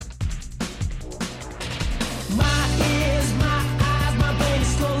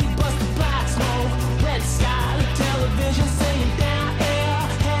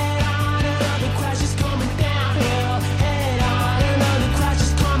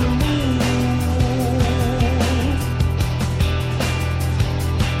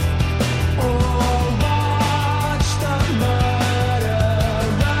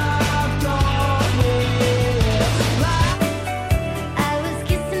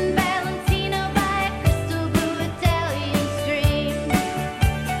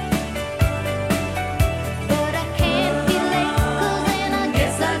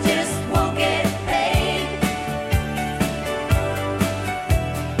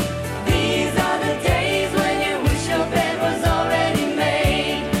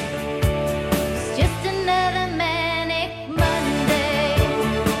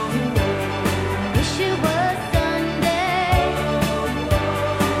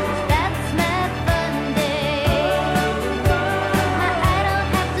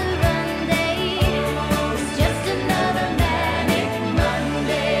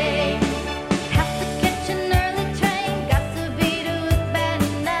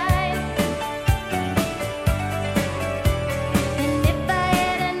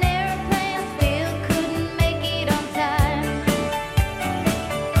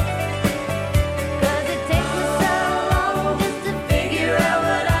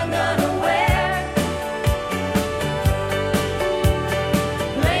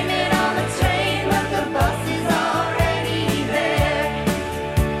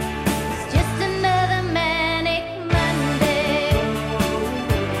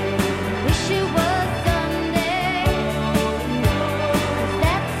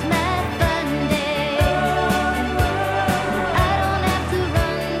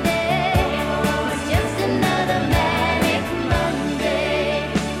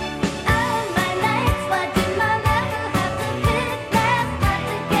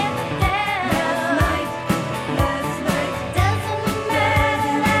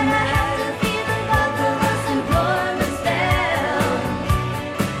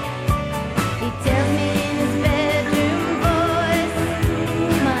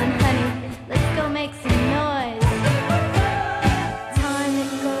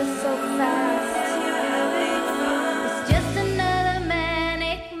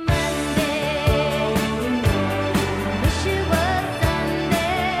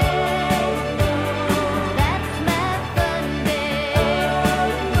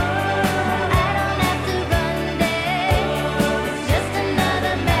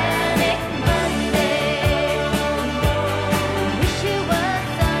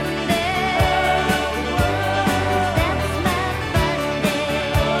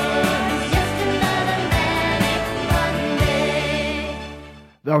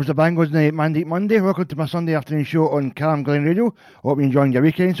was the Bangles and the Mandate Monday. Welcome to my Sunday afternoon show on Cam Glen Radio. Hope you're enjoying your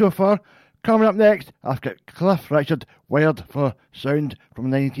weekend so far. Coming up next, I've got Cliff Richard, Wired for Sound from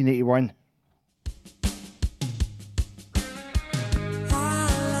 1981.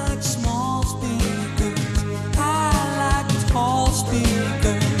 I like small speakers, I like tall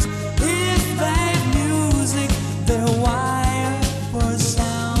speakers. If they've music, they're wired for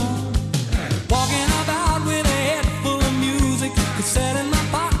sound. Walking about with a head full of music, it's set in my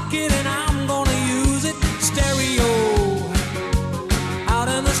pocket and I'm gonna use it. Stereo, out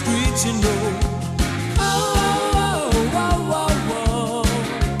in the streets, you know. Oh, oh, oh, oh, oh.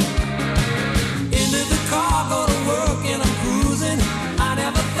 Into the car, go to work and I'm cruising. I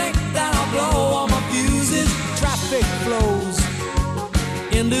never think that I'll blow all my fuses. Traffic flows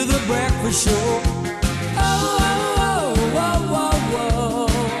into the breakfast show. Oh, oh, oh, oh, oh, oh.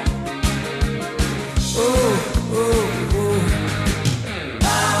 Oh, oh, oh.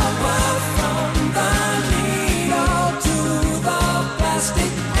 Power from the needle to the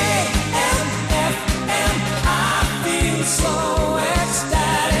plastic. AM, FM, I feel so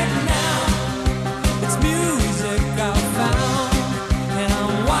ecstatic now. It's music I found, and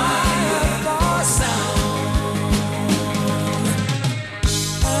I'm wired for sound.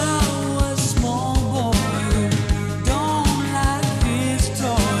 I was a small boy who don't like his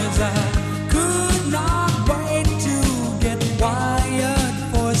toys. I could not wait to get wired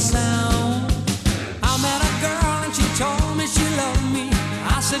for sound. I met a girl and she told me she loved me.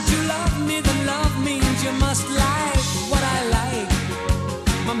 I said you love me, then love means you must like what I like.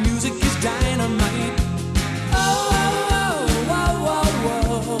 My music is dynamite. Oh, oh, oh, oh,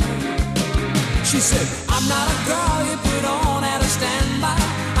 oh, oh. She said, I'm not a girl you put on at a standby.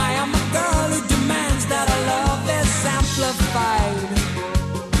 I am a girl who demands that I love is amplified.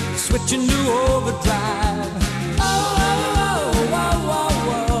 Switching to overdrive. Oh, oh, oh, oh,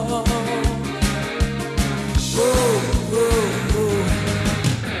 oh, oh. Oh, oh, oh.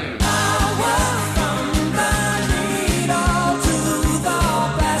 Power from the needle to the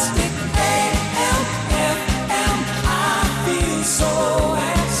plastic. AM, FM, I feel so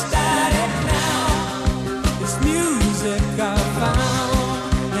ecstatic now. It's music I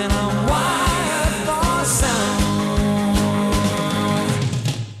found, and I'm wired for sound.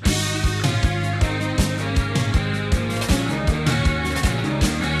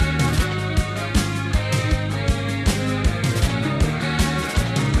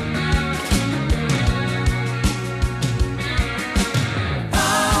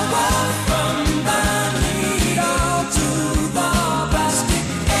 Power from the needle to the plastic.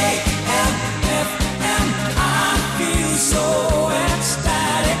 AM, FM, I feel so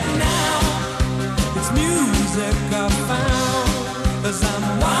ecstatic now. It's music I found, 'cause I'm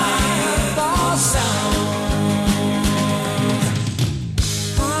wired for sound.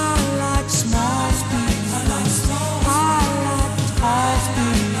 I like small speakers, I like tall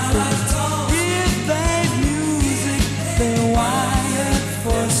speakers. If they've music, they're wired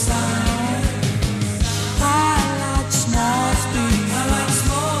for sound. I like small speakers, I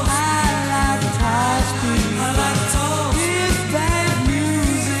like tall speakers. If they've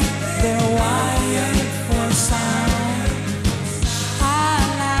music, they're wired for sound. I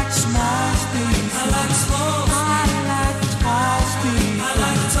like small speakers, I like tall speakers.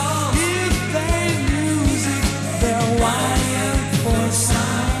 If they've music, they're wired for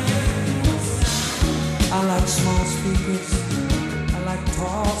sound. I like small speakers, I like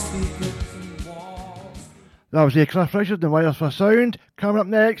tall speakers and walls. That was Cliff Richard and Wired for Sound. Coming up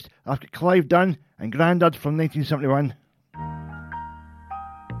next, I've got Clive Dunn and Grandad from 1971.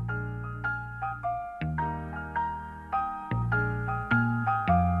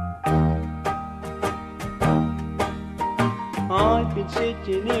 I've been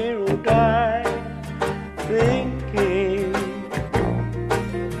sitting here all day thinking,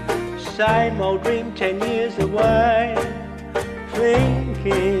 same old dream 10 years away,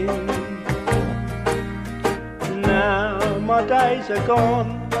 thinking, now my days are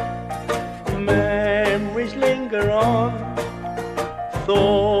gone, memories linger on,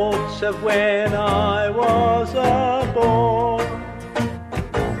 thoughts of when I was a boy.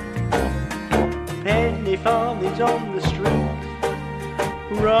 Penny farthings on the street,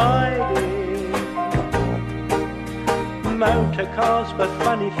 riding motor cars for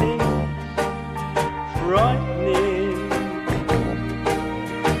funny things, frightening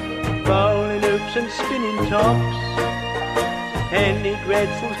bowling hoops and spinning tops, penny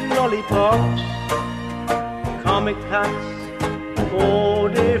dreadfuls and lollipops, comic cuts, all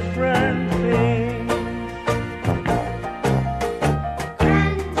different things.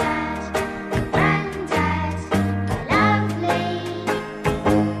 Grandad, lovely.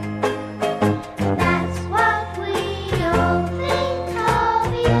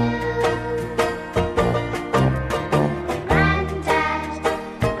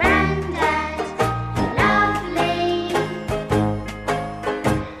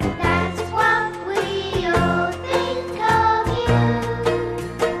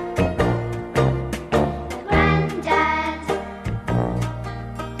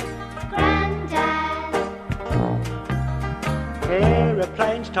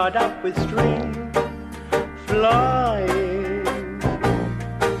 planes tied up with string, flying,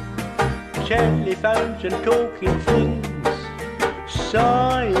 telephones and talking things,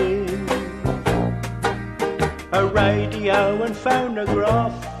 sighing, a radio and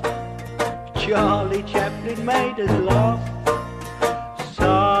phonograph, Charlie Chaplin made us laugh,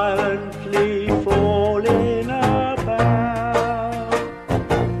 silently falling about.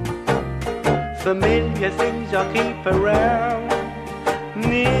 Familiar things I keep around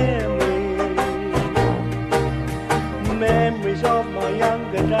near me, memories of my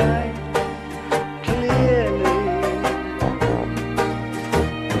younger days, clearly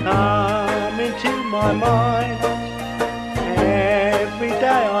come into my mind. Every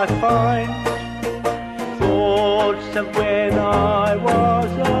day I find thoughts of when I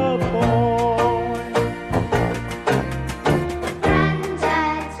was a boy.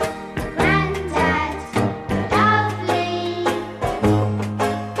 Grandad, Grandad, lovely.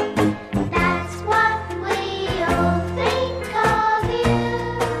 That's what we all think of you.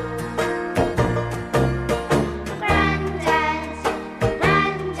 Grandad,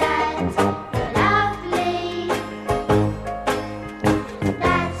 Grandad, lovely.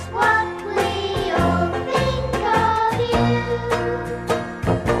 That's what we all think of you.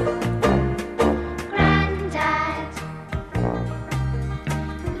 Grandad,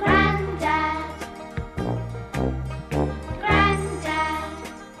 Grandad, Grandad.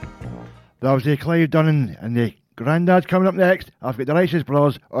 That was the Clive Dunnan and the Grandad. Coming up next, I've got the Righteous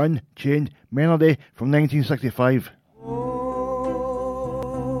Brothers, Unchained Melody from 1965. Oh,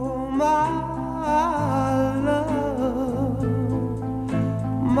 my love,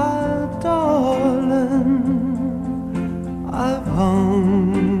 my darling, I've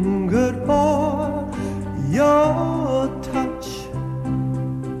hungered for your touch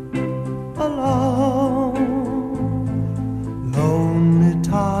a long, lonely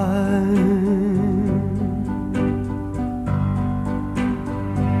time.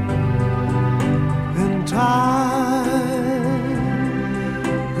 In time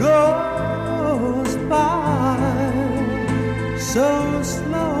goes by so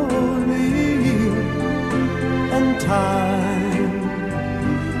slowly, and time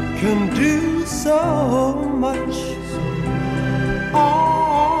can do so much.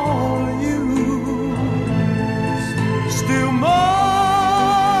 All you still more.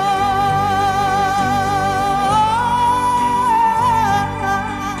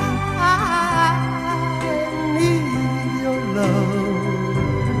 I need your love.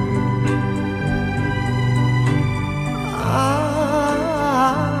 I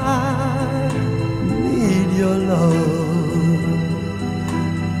need your love.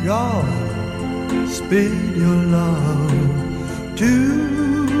 God, speed your love to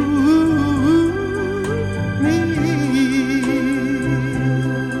me.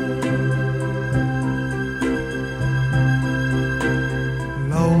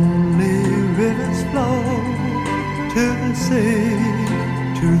 Lonely rivers flow to the sea,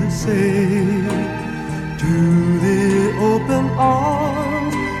 to the sea, to the open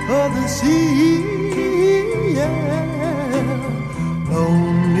arms of the sea. Yeah.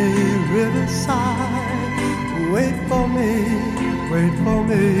 Lonely riverside, wait for me, wait for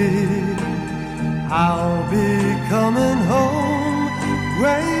me. I'll be coming home,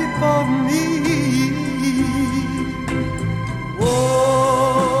 wait for me.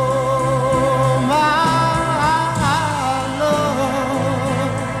 Oh, my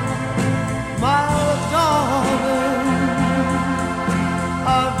love, my darling,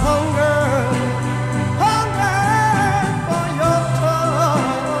 I've hungered for your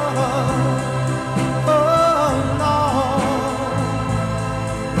touch. Oh, Lord,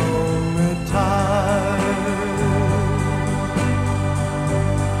 lonely time.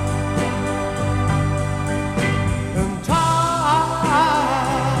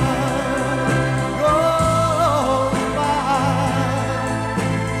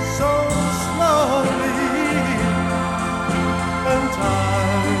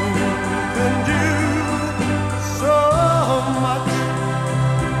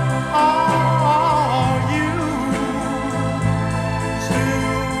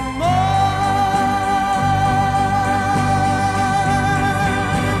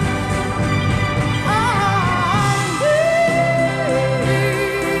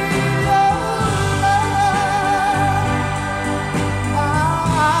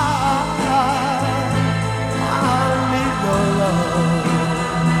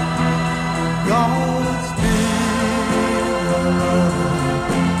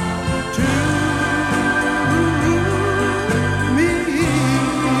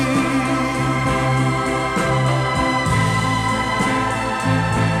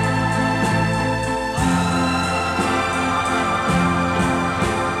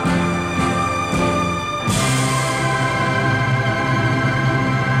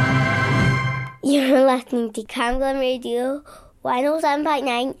 listening to Camglen Radio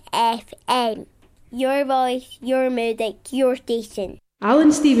 107.9 FM. Your voice, your music, your station.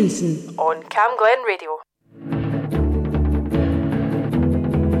 Alan Stevenson on Camglen Radio.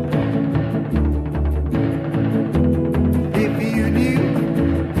 If you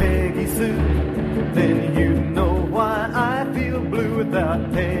knew Peggy Sue, then you'd know why I feel blue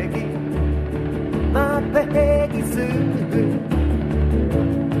without Peggy. My Peggy Sue.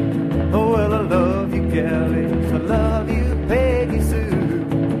 Oh, well, I love you, galleys. I love you, Peggy Sue.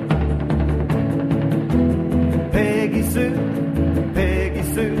 Peggy Sue, Peggy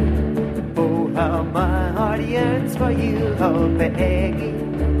Sue. Oh, how my heart yearns for you. Oh, Peggy,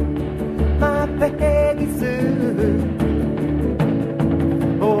 my Peggy Sue.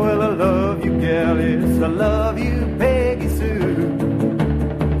 Oh, well, I love you, galleys. I love you, Peggy Sue.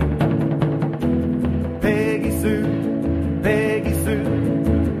 Peggy Sue, Peggy Sue.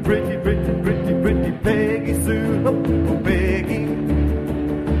 Pretty, pretty, pretty, pretty Peggy Sue. Oh, oh, Peggy,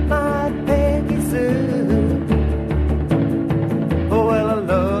 my Peggy Sue. Oh, well, I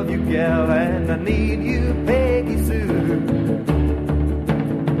love you, gal, and I need you, Peggy Sue.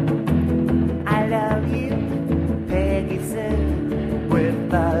 I love you, Peggy Sue,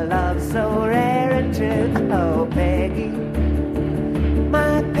 with a love so rare and true. Oh, Peggy,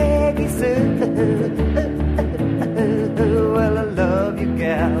 my Peggy Sue. Well, I love you,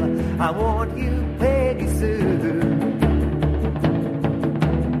 gal. I want you, Peggy Sue.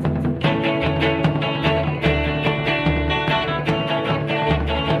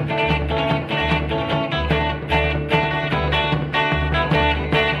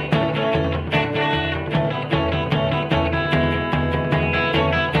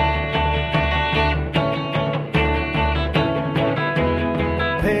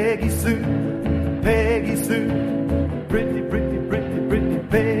 Peggy Sue, Peggy Sue. Pretty, pretty, pretty, pretty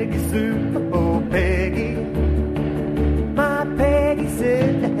Peggy Sue. Oh, Peggy, my Peggy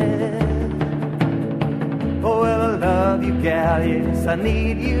Sue. Oh, well, I love you, gal, yes, I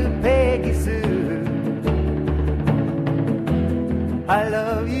need you, Peggy Sue. I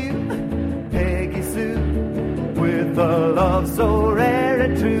love you, Peggy Sue, with a love so rare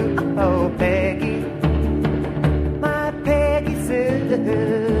and true. Oh, Peggy, my Peggy Sue.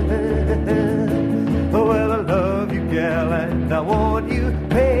 Oh, well, I love you, gal, and I want you,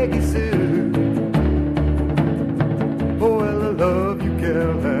 Peggy Sue. Oh, well, I love you,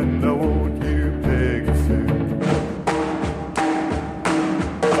 gal, and I want you, Peggy Sue.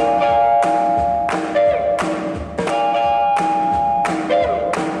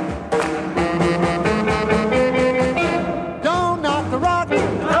 Don't knock the rock.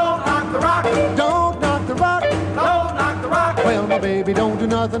 Don't knock the rock. Don't knock the rock. Don't knock the rock. Well, my baby don't do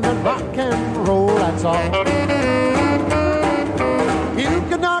nothing but rock and roll, that's all. You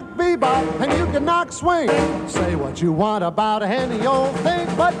can knock bebop and you can knock swing. Say what you want about any old thing,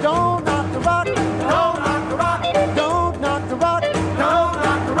 but don't knock the rock. Don't knock the rock. Don't knock the rock. Don't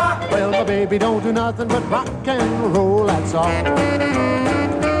knock the rock. Well, my baby don't do nothing but rock and roll, that's all.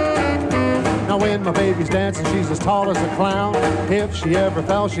 Now when my baby's dancing, she's as tall as a clown. If she ever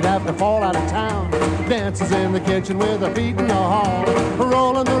fell, she'd have to fall out of town. Dances in the kitchen with her feet in the hall.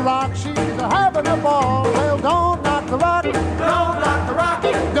 Rolling the rock, she's having a ball. Well, don't knock the rock. Don't knock the rock.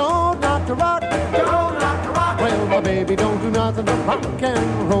 Don't knock the rock. Don't knock the rock. Well, my baby don't do nothing but rock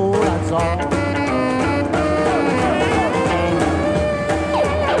and roll, that's all.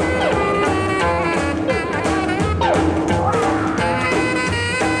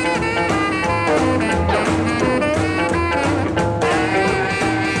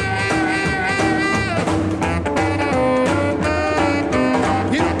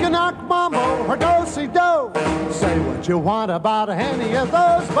 Say what you want about any of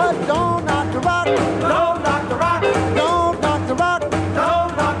those, but don't knock the rock. Don't knock the rock. Don't knock the rock.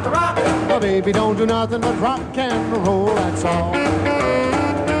 Don't knock the rock. My baby don't do nothing but rock and roll, that's all. You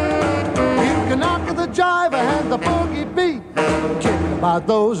can knock the jive and the boogie beat. Kick about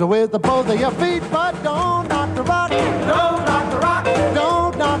those with the both of your feet, but don't knock the rock. Don't knock the rock.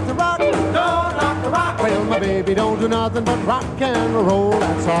 Don't knock the rock. Don't knock the rock. Well, my baby don't do nothing but rock and roll,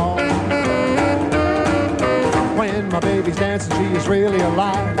 that's all. When my baby's dancing, she is really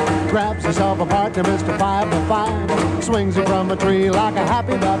alive. Grabs herself a partner, Mr. 5 to 5. Swings him from a tree like a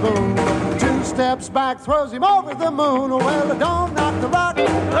happy baboon. 2 steps back, throws him over the moon. Well, don't knock the rock.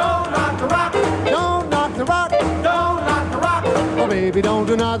 Don't knock the rock. Don't knock the rock. Don't knock the rock. Oh, baby, don't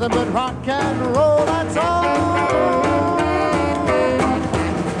do nothing but rock and roll, that's all.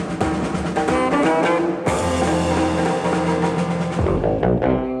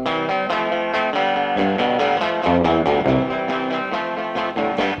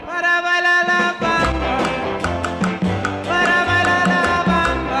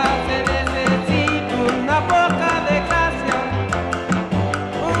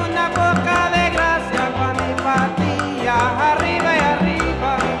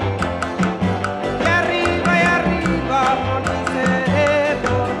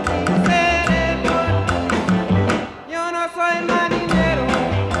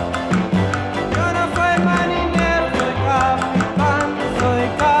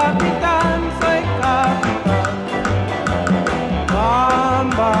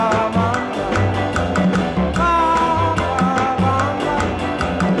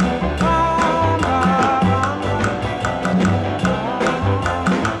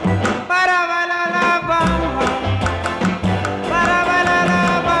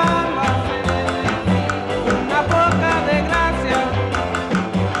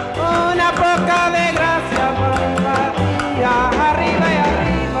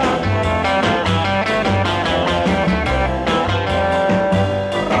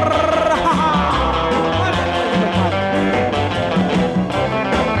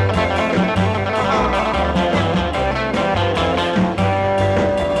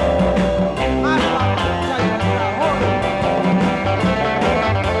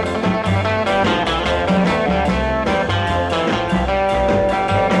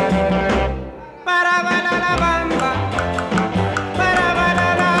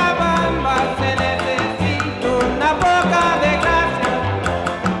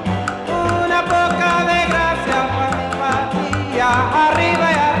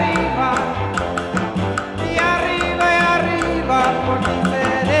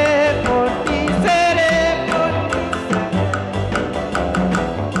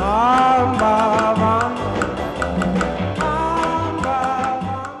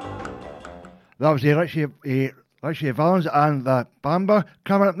 was Richie Valens and the Bamba.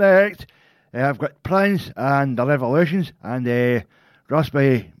 Coming up next, I've got Prince and the Revolutions and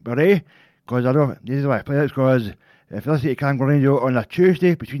Raspberry Beret, because I don't need to play this, because if you listen to Camglen Radio on a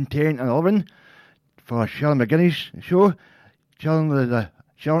Tuesday between 10 and 11 for Sharon McGuinness show,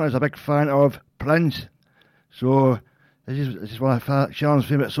 Sharon is a big fan of Prince, so this is one of Sharon's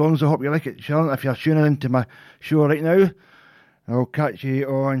favourite songs. I hope you like it, Sharon. If you're tuning into my show right now, I'll catch you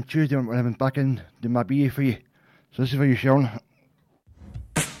on Tuesday when I'm back in doing my BA for you. So this is for you, Sharon.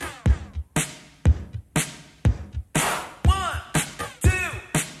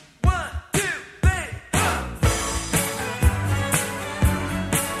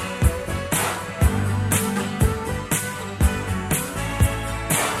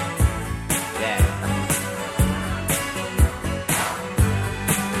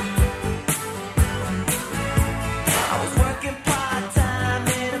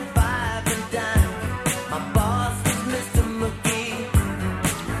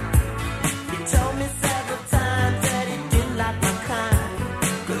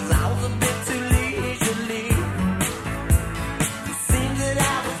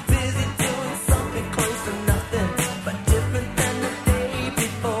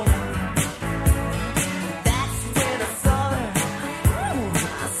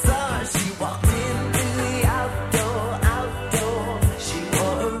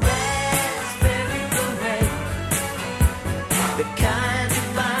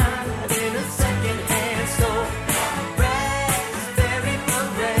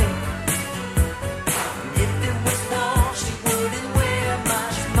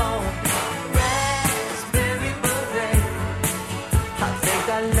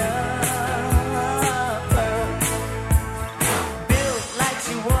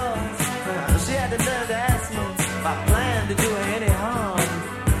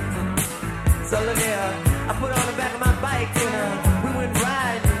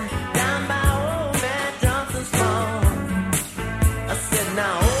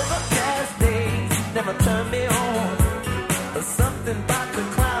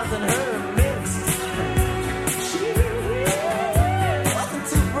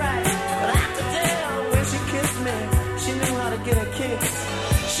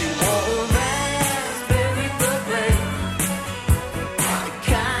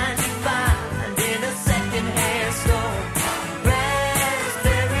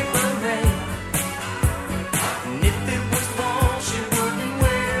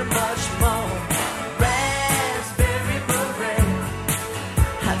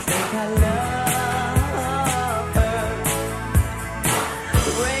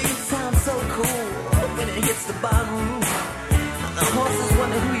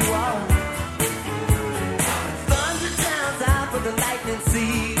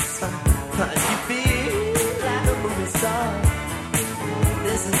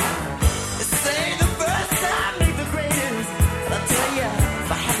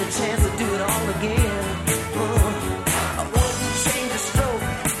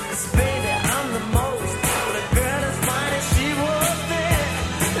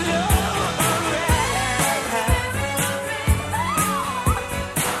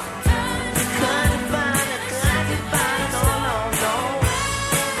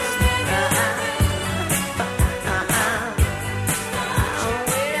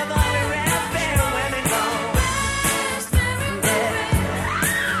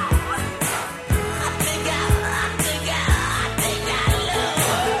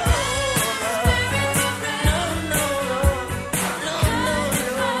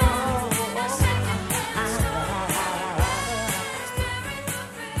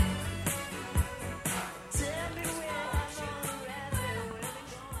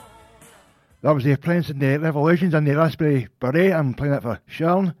 That was the Prince and the Revolutions and the Raspberry Beret. I'm playing that for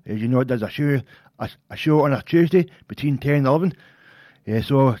Sharon. As you know, it does a show on a Tuesday between 10 and 11.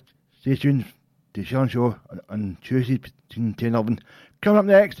 So stay tuned to Sharon's show on Tuesday between 10 and 11. Coming up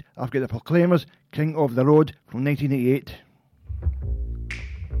next, I've got the Proclaimers, King of the Road from 1988.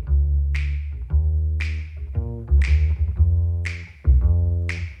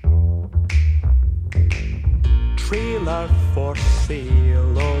 Trailer for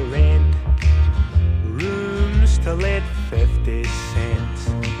sale or rent, rooms to let 50 cents.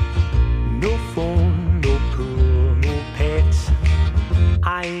 No phone, no pool, no pets.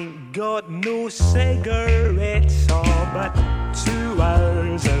 I ain't got no cigarettes, oh, but 2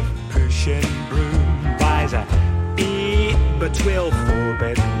 hours of pushing broom buys a 8 by 12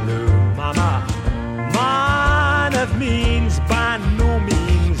 4-bedroom. I'm a man of means, by no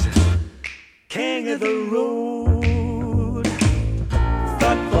means king of the road.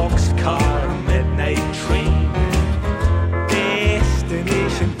 Third box car, mid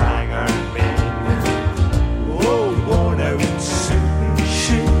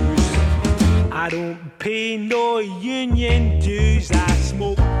I don't pay no union dues. I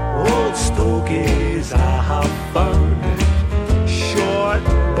smoke old stogies I have found. Short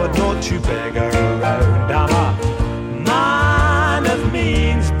but not too big around. I'm a man of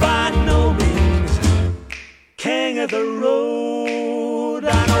means, by no means king of the road.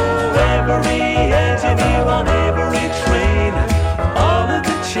 I know every interview on every train, all of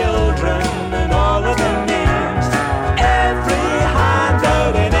the children and all of the names, every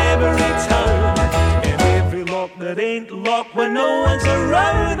handout in every town, in every lock that ain't locked when no one's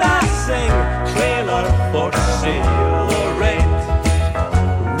around. I sing trailer for sale or rent,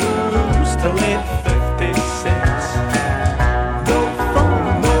 rooms to let 50 cents, no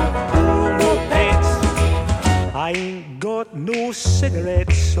phone, no pool, no pets. I ain't got no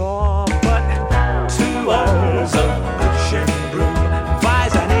cigarettes, oh, but 2 hours of pushing broom,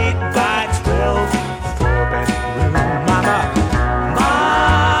 buys an 8x12 4-bedroom. I'm a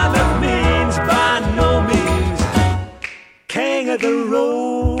man of means, by no means king of the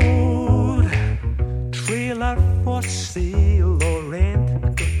road. Trailer for sale or rent,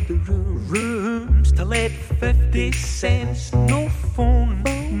 got the rooms to let 50 cents, no phone,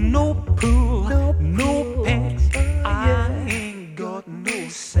 no pool, no pets. I ain't got no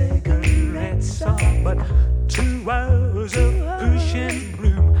cigarettes, but 2 hours of pushing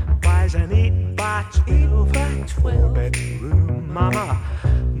broom, buys an 8x12 4-bedroom. I'm a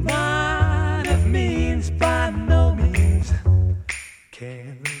man of means, by no means king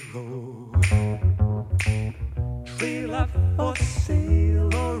of the road. Trailer for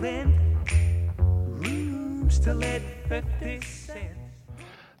sale or rent, rooms to let 50 cents.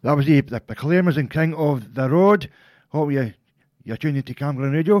 That was the Claimers and King of the Road. Hope you're tuned into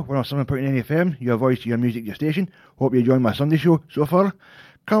Camglen Radio. We're on 7.9 FM, your voice, your music, your station. Hope you enjoyed my Sunday show so far.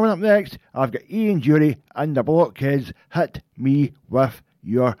 Coming up next, I've got Ian Jury and the Blockheads. Hit Me With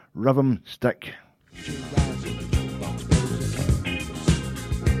Your Rhythm Stick.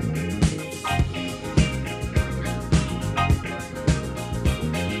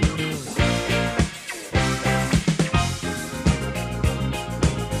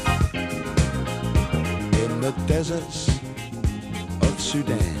 In the deserts of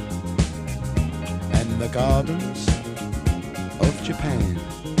Sudan and the gardens of Japan,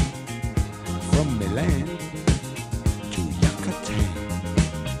 from Milan to Yucatan,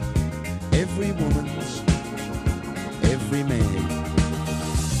 every woman's every man.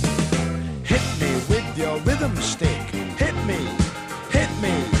 Hit me with your rhythm stick, hit me,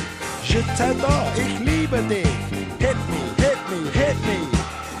 je t'adore, ich liebe dich. Hit me,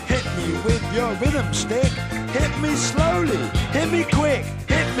 hit me with your rhythm stick. Hit me slowly, hit me quick,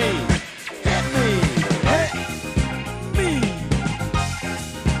 hit me, hit me, hit me.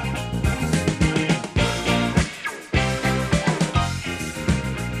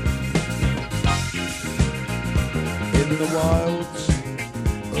 In the wilds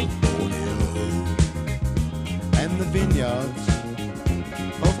of Borneo and the vineyards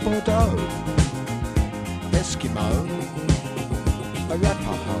of Bordeaux, Eskimo,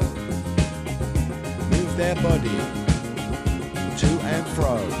 Arapaho, move their body to and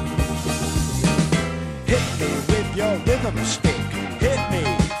fro. Hit me with your rhythm stick. Hit me,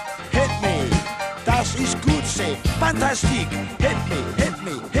 das ist gut, say, fantastic. Hit me,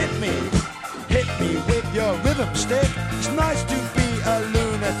 hit me with your rhythm stick. It's nice to be a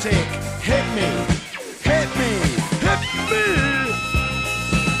lunatic. Hit me, hit me, hit me.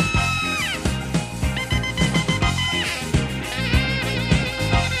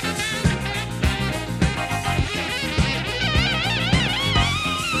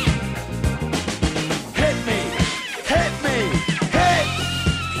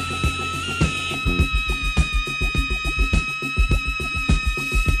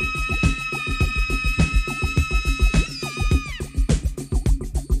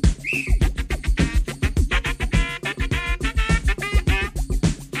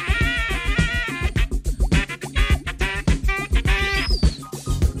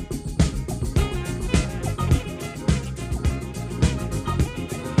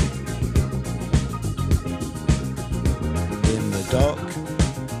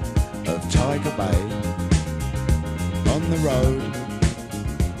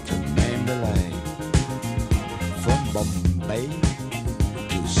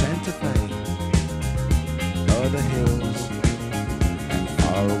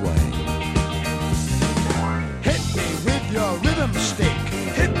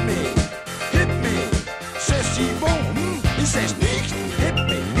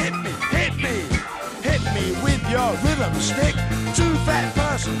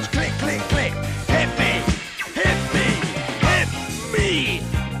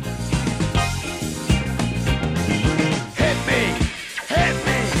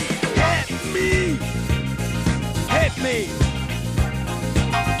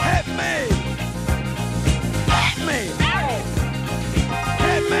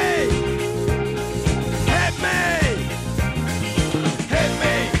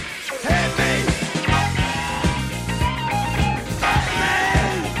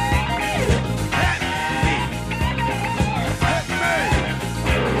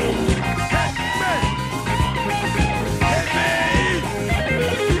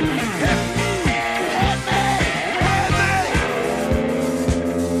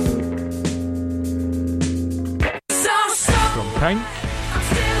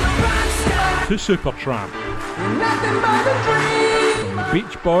 to Supertramp. From the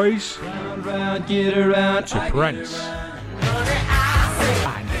Beach Boys to Prince.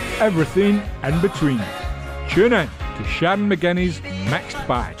 And everything in between. Tune in to Sharon McGinney's Mixed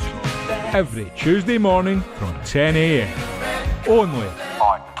Bag every Tuesday morning from 10 a.m. only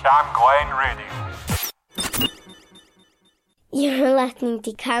on Cam Glen Radio. You're listening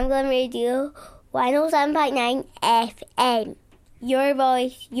to Camglen Radio 107.9 FM. Your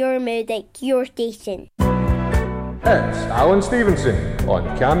voice, your music, your station. It's Alan Stevenson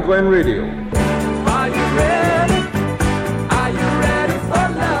on Cam Glen Radio. Are you ready? Are you ready for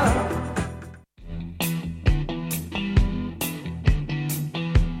love?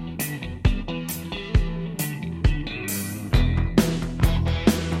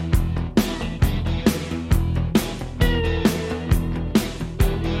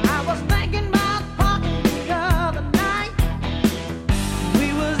 I was thinking about parking the other night. We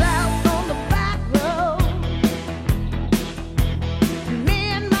was out on the back road. Me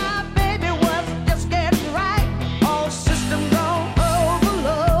and my baby was just getting right. All system go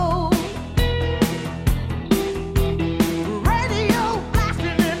overload. Radio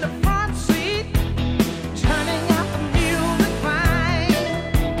blasting in the front seat, turning up the music fine.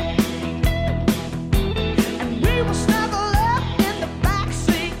 And we were snuggled up in the back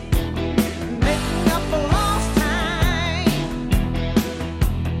seat, making up for lost time.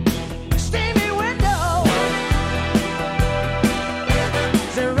 Steamy window,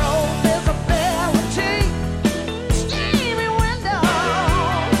 zero visibility. Steamy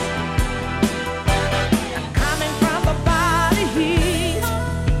windows, coming from the body heat.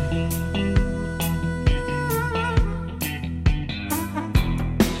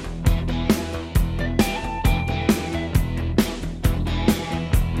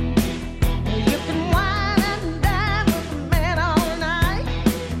 You can wine and dine with the man all night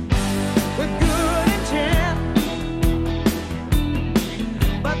with good intent,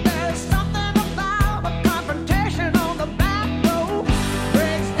 but there's something about a confrontation on the back road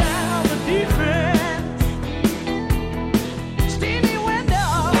breaks down the defense. Steamy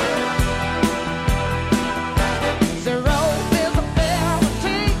window, zero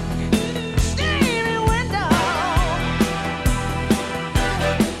visibility. Steamy window,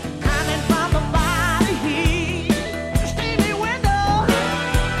 coming from the body heat. Steamy window,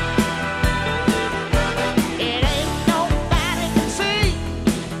 it ain't nobody can see.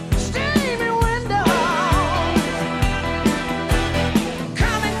 Steamy window,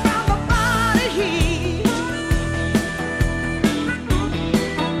 coming from the body heat.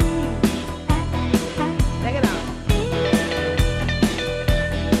 Take it out.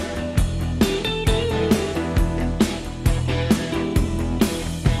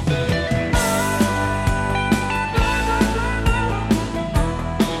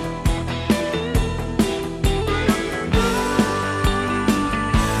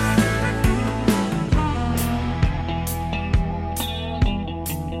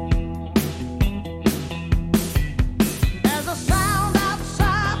 There's a sound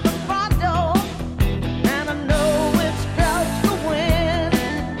outside the front door, and I know it's just the wind,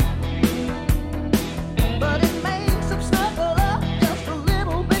 but it makes them snuggle up just a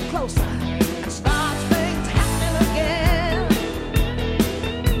little bit closer and starts things happening again.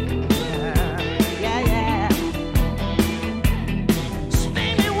 Yeah, yeah.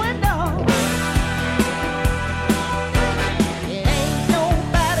 Steamy window, it ain't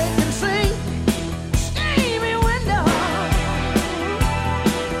nobody can see. Steamy window,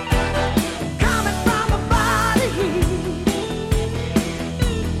 coming from the body heat.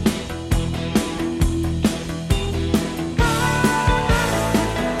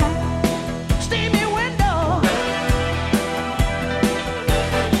 Steamy window,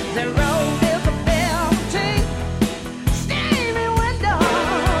 zero visibility. Steamy window,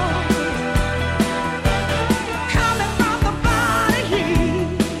 coming from the body heat.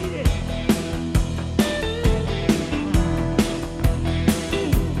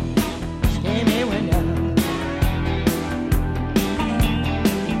 Steamy window,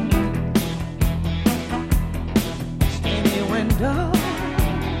 steamy window,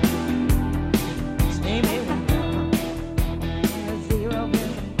 steamy window, zero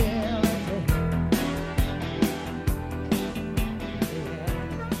visibility.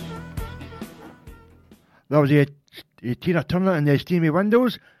 That was Tina Turner and the Steamy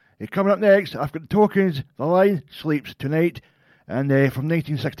Windows. Coming up next, I've got the Tokens, The Line, Sleeps Tonight, and from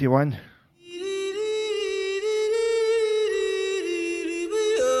 1961.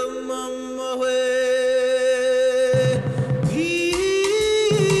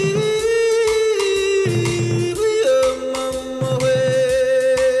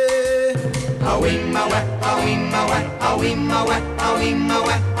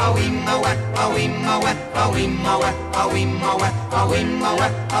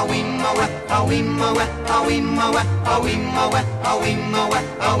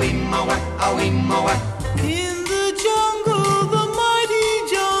 In the jungle, the mighty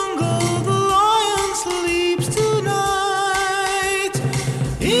jungle, the lion sleeps tonight.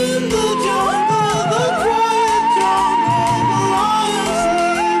 In the jungle, the quiet jungle, the lion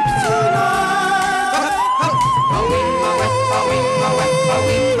sleeps tonight.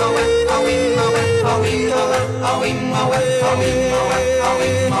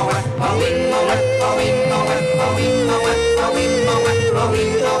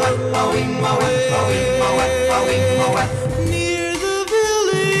 Near the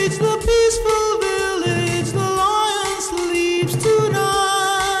village, the peaceful village, the lion sleeps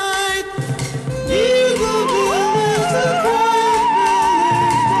tonight. Near the village, the quiet village,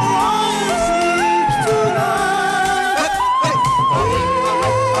 the lion sleeps tonight.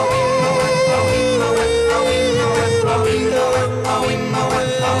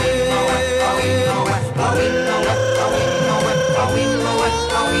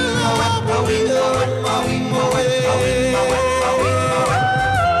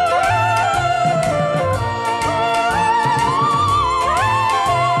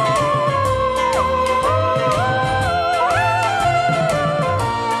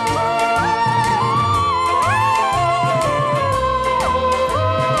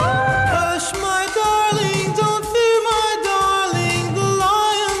 Hush, my darling, don't fear, my darling, the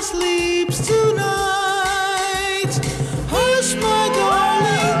lion sleeps tonight. Hush, my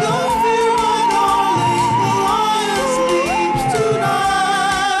darling, don't fear, my darling, the lion sleeps tonight.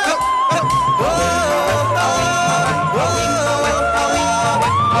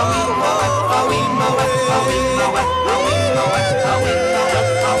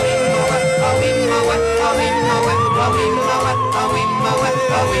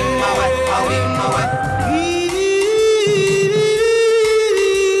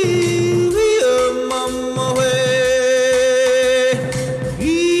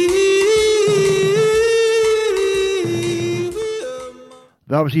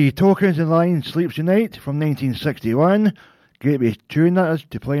 That was the Tokens and Lion Sleeps Tonight from 1961. Great wee tune that is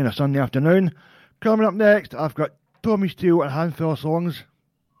to play on a Sunday afternoon. Coming up next, I've got Tommy Steele and a handful of songs.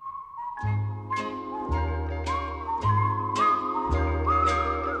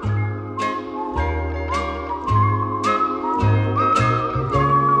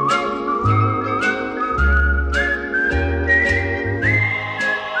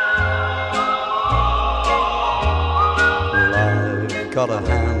 Got a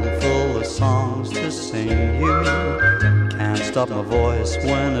handful of songs to sing you. Can't stop my voice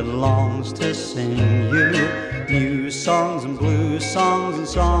when it longs to sing you. New songs and blues songs and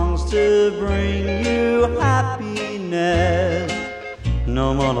songs to bring you happiness.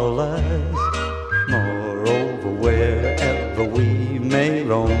 No more, no less. Moreover, wherever we may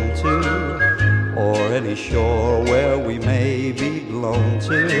roam to, or any shore where we may be blown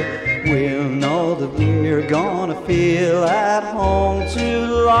to, we'll know that we're gonna feel at home to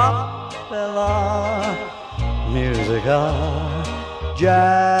La Bella Musica,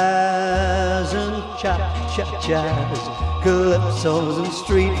 jazz and cha-cha-jazz, calypsos and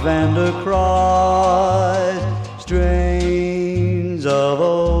street vendor cries, strains of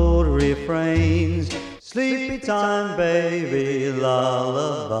old refrains, sleepy time baby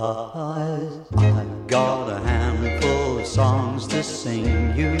lullabies. I've got a handful of songs to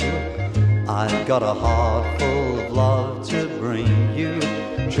sing you. I've got a heart full of love to bring you.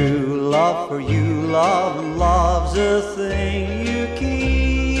 True love for you, love, and love's a thing you keep.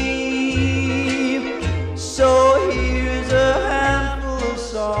 So here's a handful of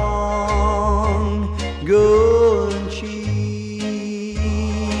song, good and cheap.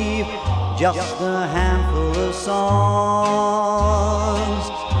 Just a handful of songs,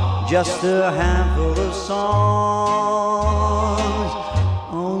 just a handful of songs,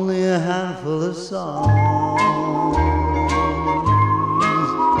 only a handful of songs.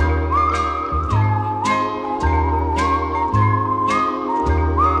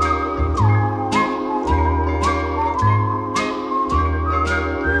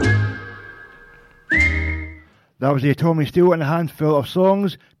 That was the Tommy Steele and a handful of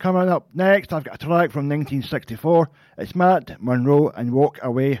songs. Coming up next, I've got a track from 1964. It's Matt Monro and Walk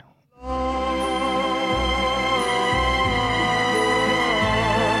Away.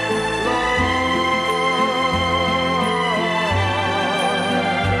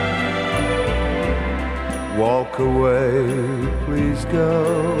 Walk away, please go,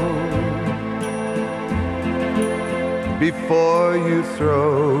 before you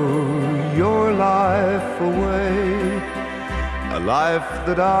throw your life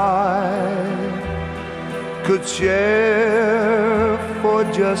that I could share for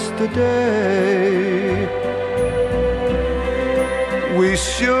just a day. We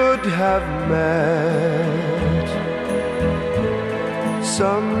should have met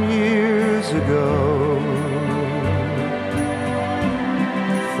some years ago.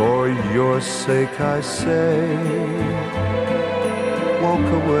 For your sake I say, walk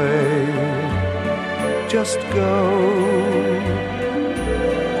away, just go.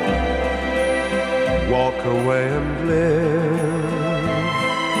 Walk away and live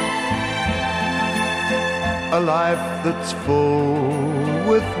a life that's full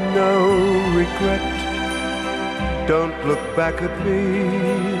with no regret. Don't look back at me,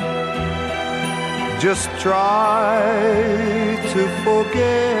 just try to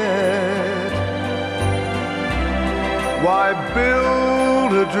forget. Why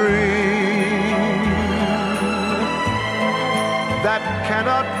build a dream that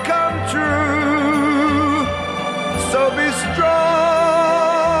cannot come true? So be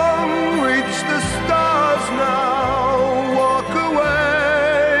strong, reach the stars now. Walk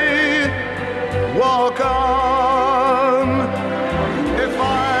away, walk on. If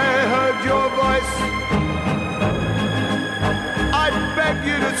I heard your voice, I'd beg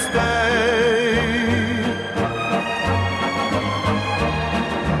you to stay.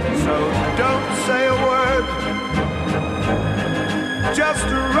 So don't say a word, just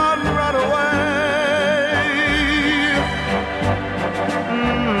run, run away.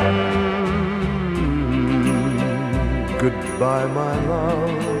 Goodbye, my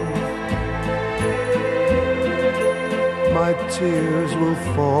love. My tears will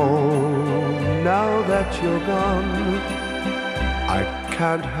fall now that you're gone. I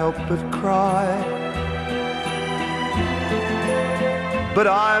can't help but cry, but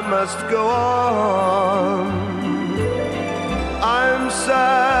I must go on. I'm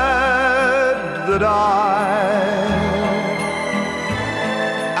sad that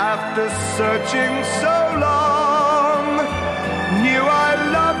after searching so long, knew I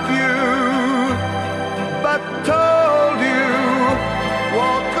loved you, but told you,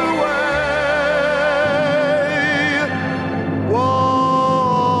 walk away,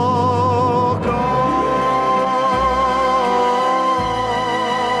 walk on.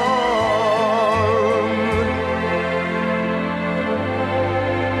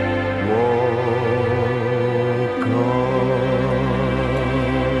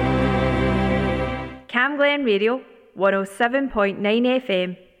 Cam Glen Radio, 107.9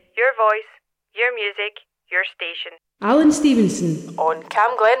 FM. Your voice, your music, your station. Alan Stevenson on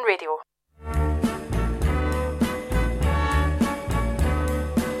Cam Glen Radio.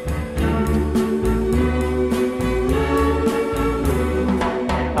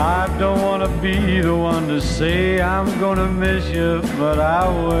 I don't want to be the one to say I'm gonna miss you, but I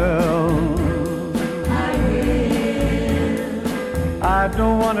will. I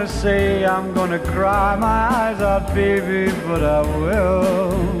don't want to say I'm gonna cry my eyes out, baby, but I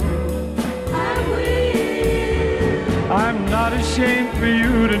will. I'm not ashamed for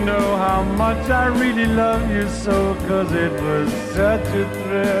you to know how much I really love you so, 'cause it was such a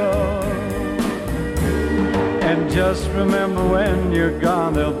thrill. And just remember when you're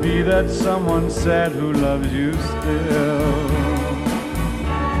gone, there'll be that someone sad who loves you still.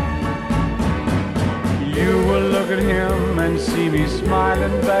 You will look at him and see me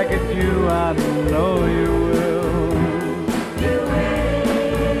smiling back at you. I know you will.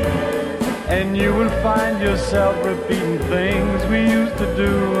 And you will find yourself repeating things we used to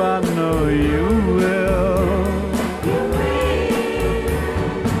do. I know you will.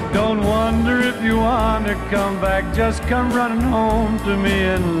 Don't wonder if you want to come back. Just come running home to me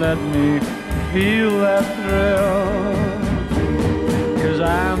and let me feel that thrill. 'Cause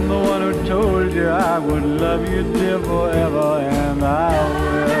I'm the one who told you I would love you, dear, forever, and I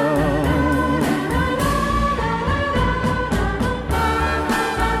will.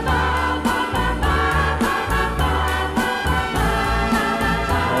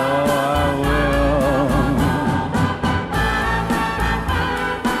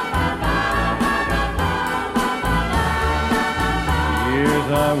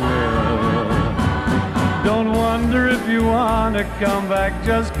 I will. Don't wonder if you want to come back.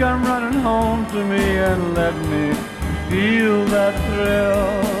 Just come running home to me and let me feel that thrill.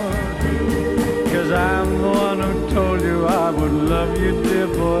 'Cause I'm the one who told you I would love you, dear,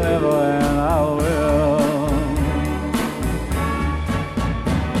 forever, and I will.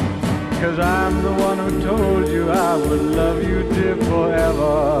 'Cause I'm the one who told you I would love you, dear,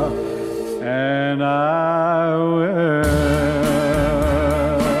 forever, and I will.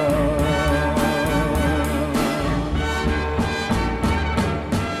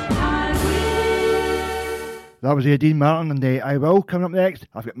 That was Dean Martin and I Will. Coming up next,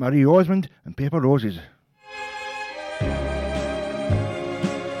 I've got Marie Osmond and Paper Roses.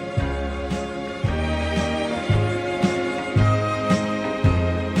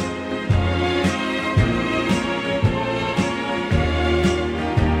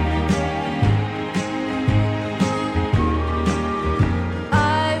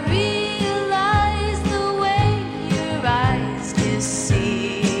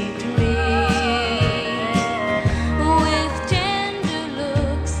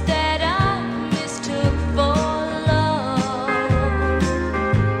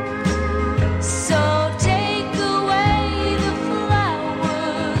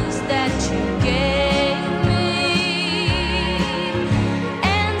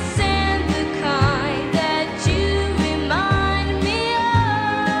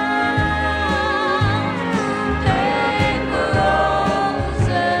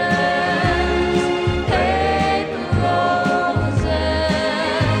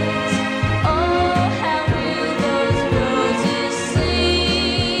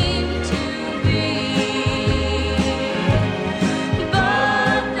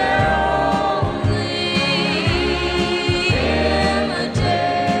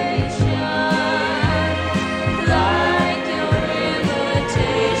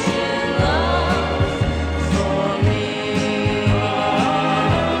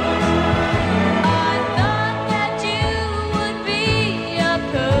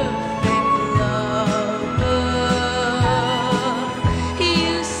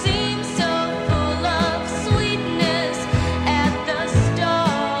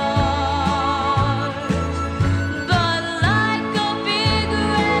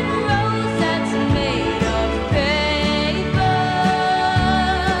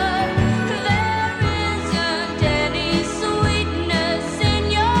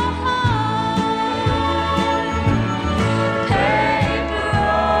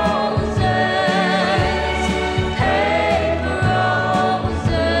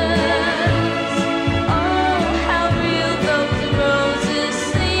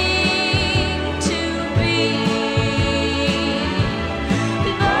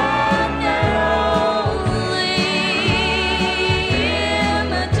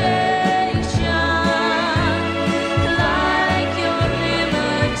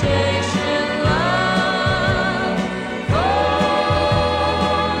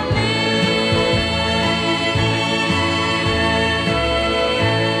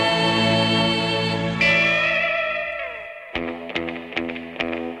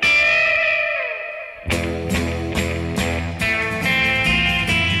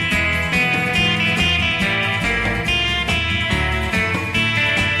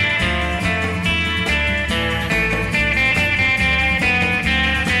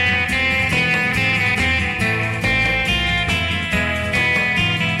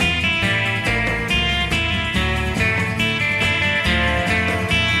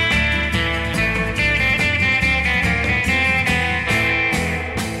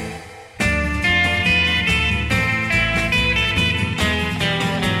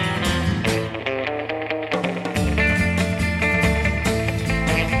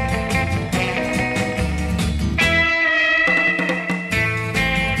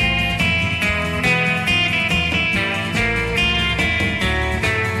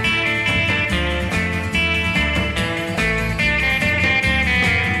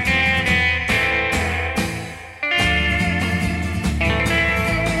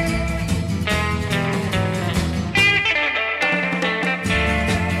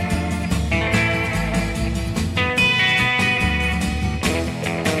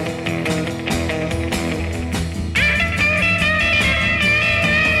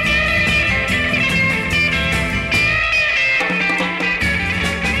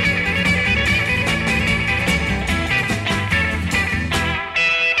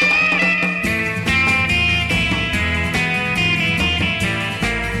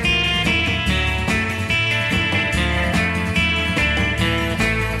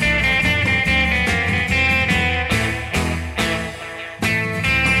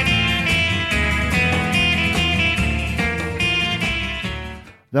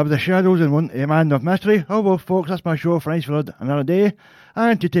 There were the Shadows and one Man of Mystery. Oh well, folks, that's my show. Thanks for another day.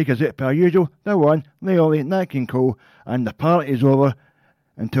 And to take us out per usual, the one, the only, Nat King Cole, and the party's over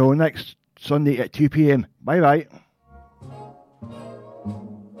until next Sunday at 2 p.m. Bye bye.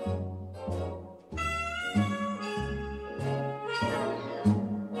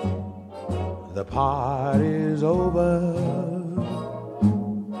 The party's over.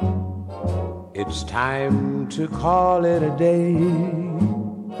 It's time to call it a day.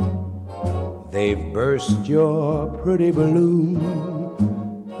 They've burst your pretty balloon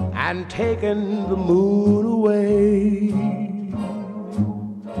and taken the moon away.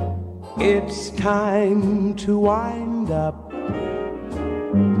 It's time to wind up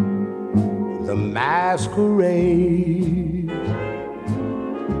the masquerade.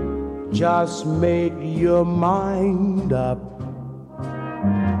 Just make your mind up.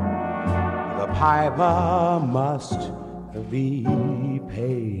 The piper must be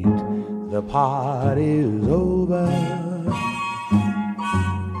paid. The party's over.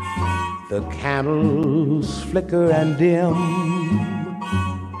 The candles flicker and dim.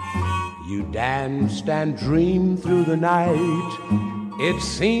 You danced and dreamed through the night. It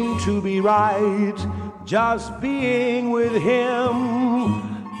seemed to be right just being with him.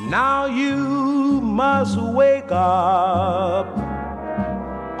 Now you must wake up.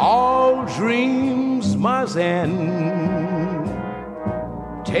 All dreams must end.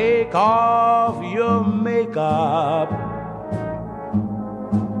 Take off your makeup.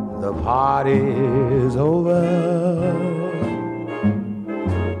 The party's over.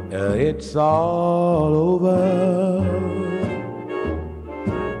 It's all over,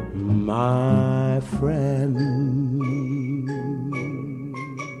 my friend.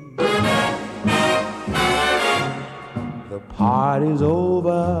 The party's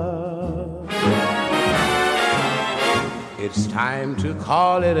over. It's time to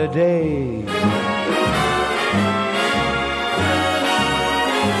call it a day.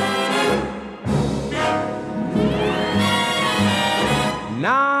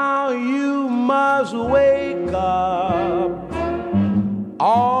 Now you must wake up.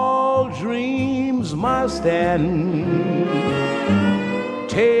 All dreams must end.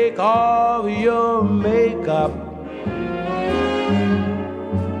 Take off your makeup.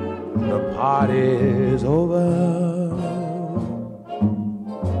 The party's over.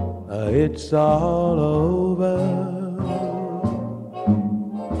 It's all over,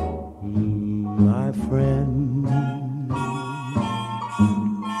 my friend.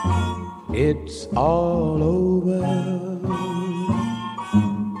 It's all over,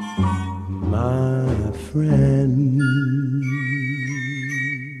 my friend.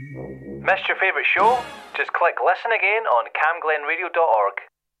 Missed your favourite show? Just click listen again on camglenradio.org.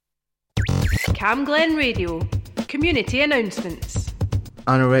 Camglen Radio. Community announcements.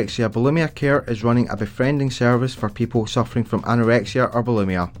 Anorexia Bulimia Care is running a befriending service for people suffering from anorexia or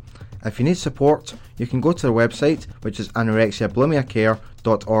bulimia. If you need support, you can go to their website, which is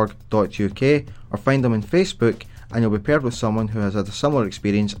anorexiabulimiacare.org.uk, or find them on Facebook, and you'll be paired with someone who has had a similar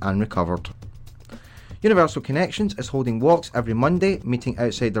experience and recovered. Universal Connections is holding walks every Monday, meeting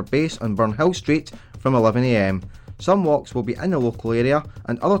outside their base on Burnhill Street from 11 a.m. Some walks will be in the local area,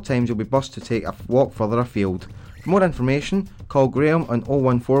 and other times you'll be bused to take a walk further afield. For more information, call Graham on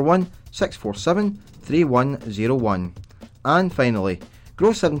 0141 647 3101. And finally,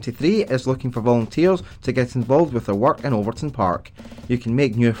 Grow 73 is looking for volunteers to get involved with their work in Overton Park. You can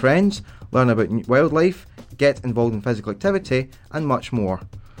make new friends, learn about wildlife, get involved in physical activity, and much more.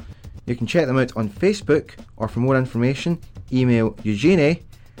 You can check them out on Facebook, or for more information, email Eugenie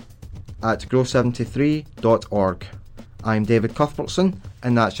at grow73.org. I'm David Cuthbertson,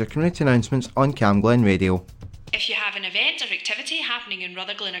 and that's your community announcements on Camglen Radio. If you have an event or activity happening in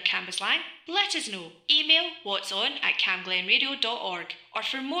Rutherglen or Cambuslang, let us know. Email what'son@camglenradio.org, or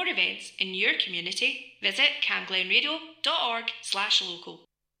for more events in your community, visit camglenradio.org/local.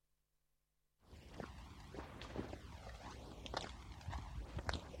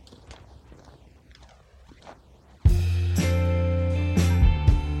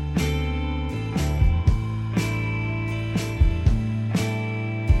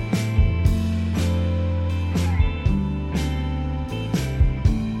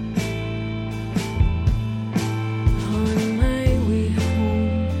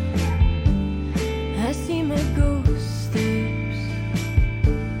 I see my ghost steps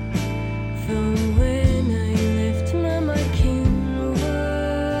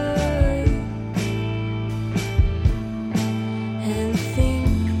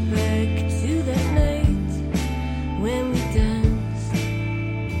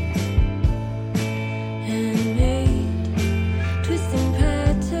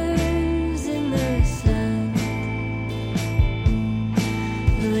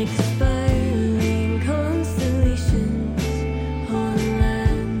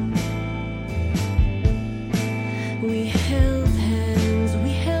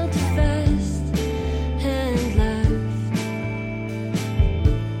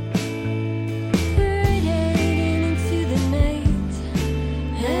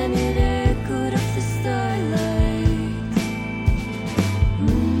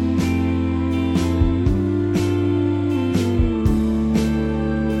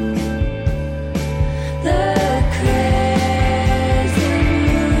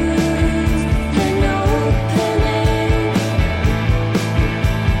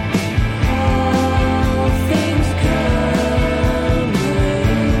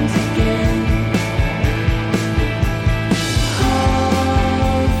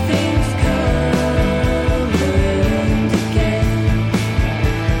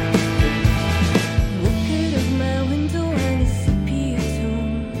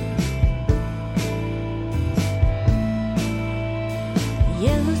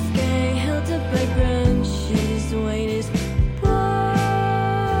Yellow sky held up by branches, white as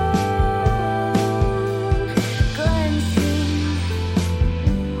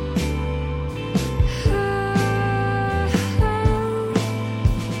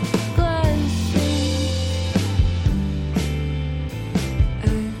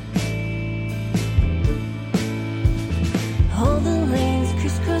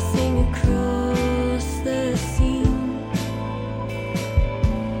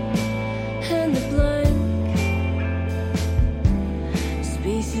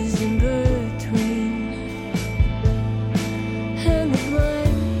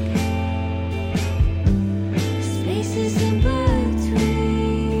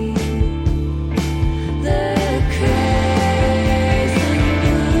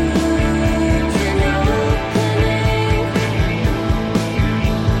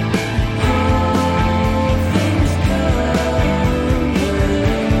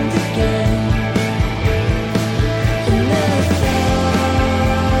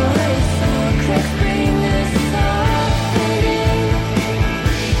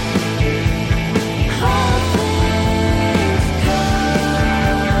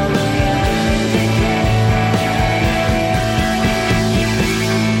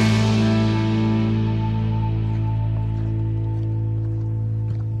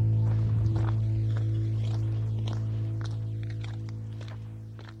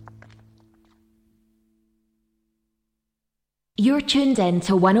You're tuned in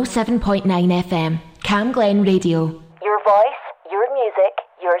to 107.9 FM, Cam Glen Radio.